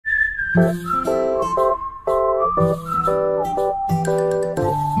Hi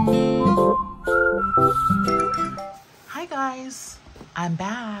guys, I'm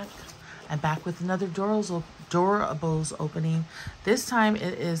back. I'm back with another Doorables opening. This time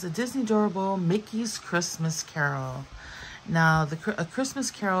it is a Disney Doorable Mickey's Christmas Carol. Now, A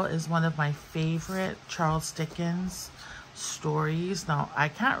Christmas Carol is one of my favorite Charles Dickens stories. Now, I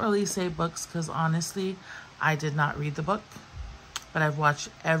can't really say books because honestly, I did not read the book. But I've watched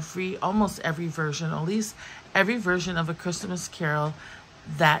almost every version, at least every version of A Christmas Carol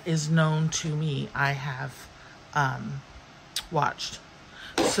that is known to me, I have watched.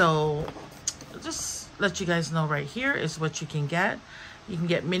 So just let you guys know right here is what you can get. You can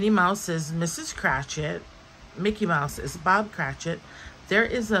get Minnie Mouse as Mrs. Cratchit, Mickey Mouse is Bob Cratchit. There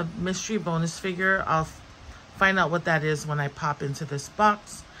is a mystery bonus figure. I'll find out what that is when I pop into this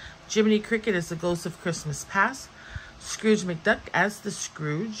box. Jiminy Cricket is the Ghost of Christmas Past. Scrooge McDuck as the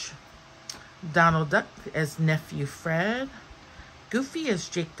Scrooge. Donald Duck as Nephew Fred. Goofy as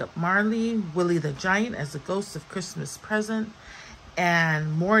Jacob Marley. Willie the Giant as the Ghost of Christmas Present.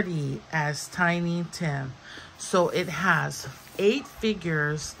 And Morty as Tiny Tim. So it has 8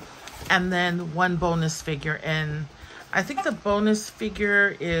 figures and then 1 bonus figure. And I think the bonus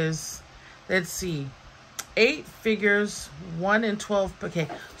figure is, let's see, 8 figures, 1 in 12. Okay,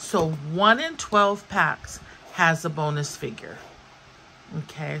 so 1 in 12 packs has a bonus figure.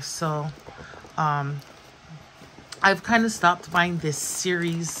 Okay, so I've kind of stopped buying this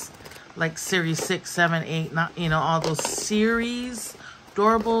series, like series 6, 7, 8, not, you know, all those series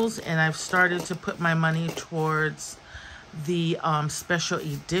Doorables, and I've started to put my money towards the special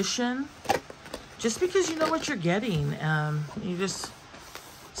edition, just because you know what you're getting. You just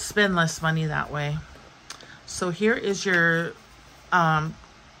spend less money that way. So here is your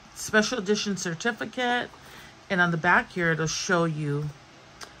special edition certificate. And on the back here, it'll show you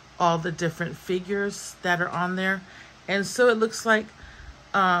all the different figures that are on there. And so it looks like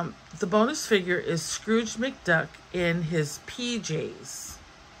the bonus figure is Scrooge McDuck in his PJs.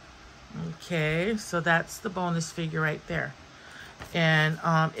 Okay, so that's the bonus figure right there. And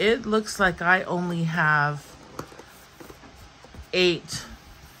it looks like I only have 8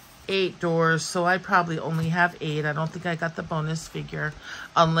 doors, so I probably only have 8. I don't think I got the bonus figure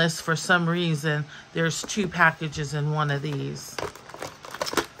unless for some reason there's 2 packages in one of these.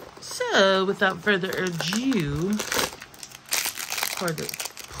 So without further ado,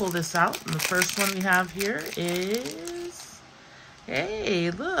 pull this out, and the first one we have here is, hey,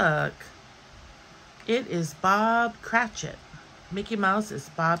 look, it is Bob Cratchit. Mickey Mouse is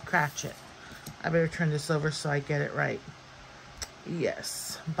Bob Cratchit. I better turn this over so I get it right.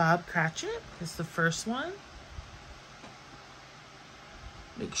 Yes, Bob Cratchit is the first one.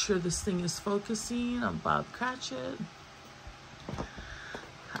 Make sure this thing is focusing on Bob Cratchit.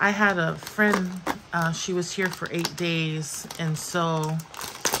 I had a friend, she was here for 8 days, and so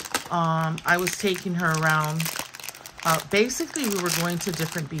I was taking her around. Basically, we were going to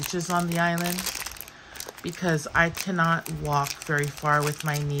different beaches on the island because I cannot walk very far with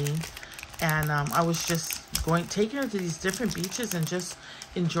my knee. And I was just taking her to these different beaches and just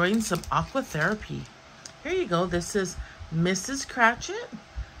enjoying some aqua therapy. Here you go. This is Mrs. Cratchit.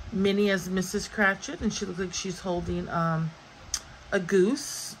 Minnie as Mrs. Cratchit. And she looks like she's holding a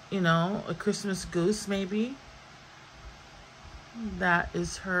goose. You know, a Christmas goose maybe. That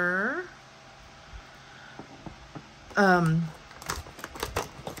is her.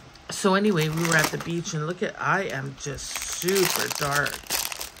 So anyway, we were at the beach and look at, I am just super dark.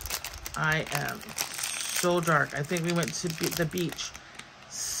 I am so dark. I think we went to the beach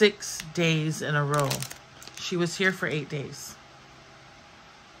 6 days in a row. She was here for 8 days.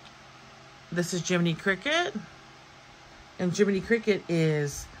 This is Jiminy Cricket. And Jiminy Cricket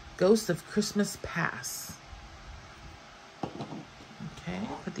is Ghost of Christmas Past. Okay,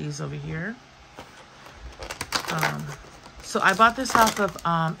 put these over here. So I bought this off of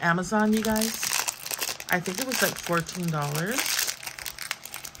Amazon, you guys. I think it was like $14.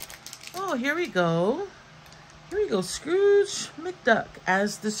 Oh, here we go. Here we go. Scrooge McDuck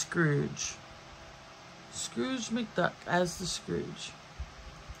as the Scrooge. Scrooge McDuck as the Scrooge.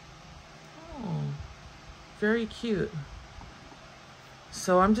 Oh, very cute.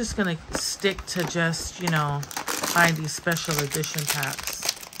 So I'm just going to stick to just, you know, buying these special edition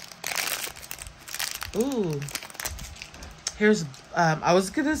packs. Ooh. Here's, I was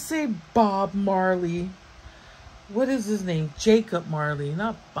going to say Bob Marley. What is his name? Jacob Marley,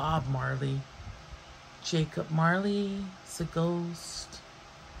 not Bob Marley. Jacob Marley, it's a ghost.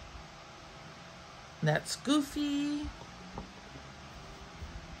 That's Goofy.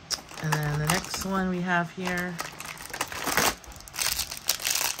 And then the next one we have here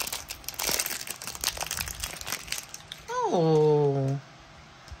Oh,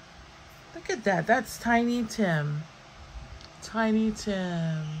 look at that. That's Tiny Tim. Tiny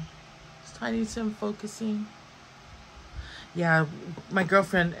Tim. Is Tiny Tim focusing? Yeah, my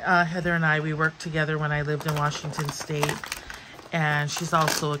girlfriend Heather and I, we worked together when I lived in Washington State. And she's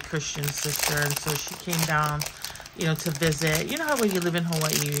also a Christian sister. And so she came down, you know, to visit. You know how when you live in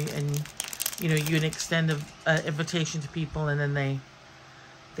Hawaii and, you know, you extend an invitation to people and then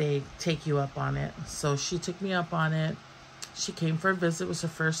they take you up on it. So she took me up on it. She came for a visit. It was her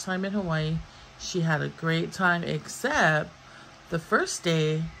first time in Hawaii. She had a great time, except the first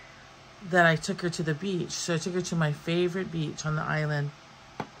day that I took her to the beach. So I took her to my favorite beach on the island.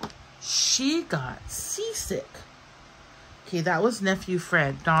 She got seasick. Okay, that was nephew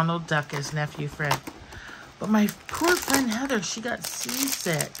Fred. Donald Duck is nephew Fred. But my poor friend Heather, she got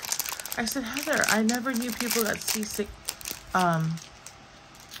seasick. I said, Heather, I never knew people got seasick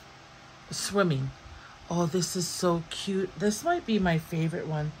swimming. Oh, this is so cute. This might be my favorite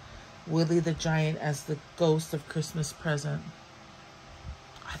one. Willie the Giant as the ghost of Christmas present.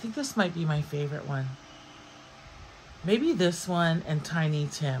 I think this might be my favorite one. Maybe this one and Tiny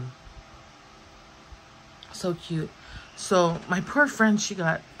Tim. So cute. So my poor friend, she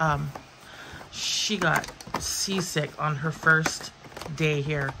got seasick on her first day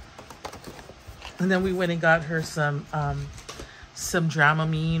here. And then we went and got her some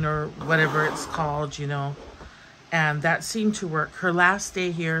Dramamine or whatever it's called, you know. And that seemed to work. Her last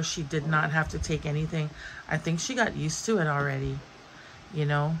day here, she did not have to take anything. I think she got used to it already, you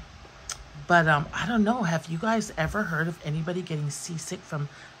know. But I don't know. Have you guys ever heard of anybody getting seasick from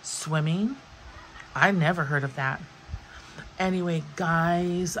swimming? I never heard of that. Anyway,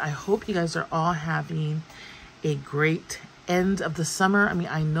 guys, I hope you guys are all having a great end of the summer. I mean,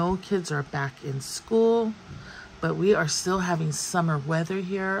 I know kids are back in school, but we are still having summer weather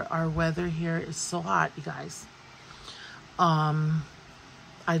here. Our weather here is so hot, you guys.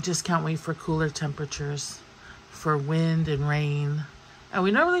 I just can't wait for cooler temperatures, for wind and rain. And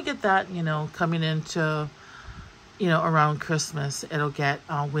we normally get that, you know, coming into, you know, around Christmas. It'll get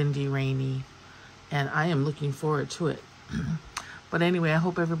windy, rainy, and I am looking forward to it. But anyway, I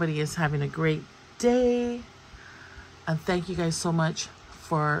hope everybody is having a great day. And thank you guys so much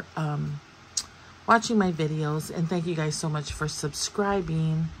for watching my videos. And thank you guys so much for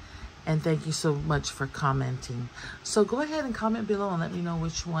subscribing. And thank you so much for commenting. So go ahead and comment below and let me know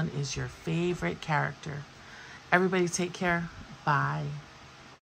which one is your favorite character. Everybody take care. Bye.